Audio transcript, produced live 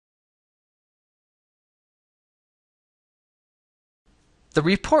The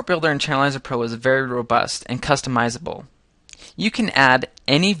Report Builder in Chanalyzer Pro is very robust and customizable. You can add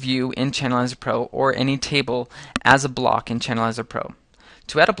any view in Chanalyzer Pro or any table as a block in Chanalyzer Pro.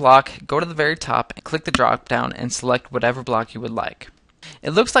 To add a block, go to the very top and click the drop down and select whatever block you would like. It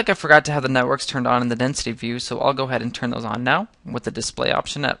looks like I forgot to have the networks turned on in the density view, so I'll go ahead and turn those on now with the display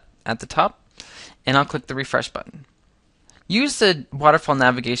option at the top, and I'll click the refresh button. Use the waterfall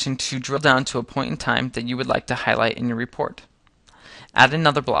navigation to drill down to a point in time that you would like to highlight in your report. Add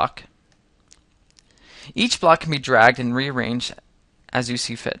another block. Each block can be dragged and rearranged as you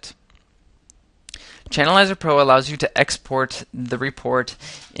see fit. Chanalyzer Pro allows you to export the report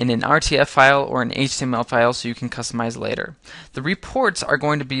in an RTF file or an HTML file so you can customize later. The reports are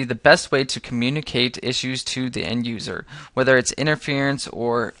going to be the best way to communicate issues to the end user, whether it's interference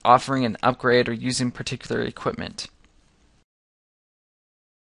or offering an upgrade or using particular equipment.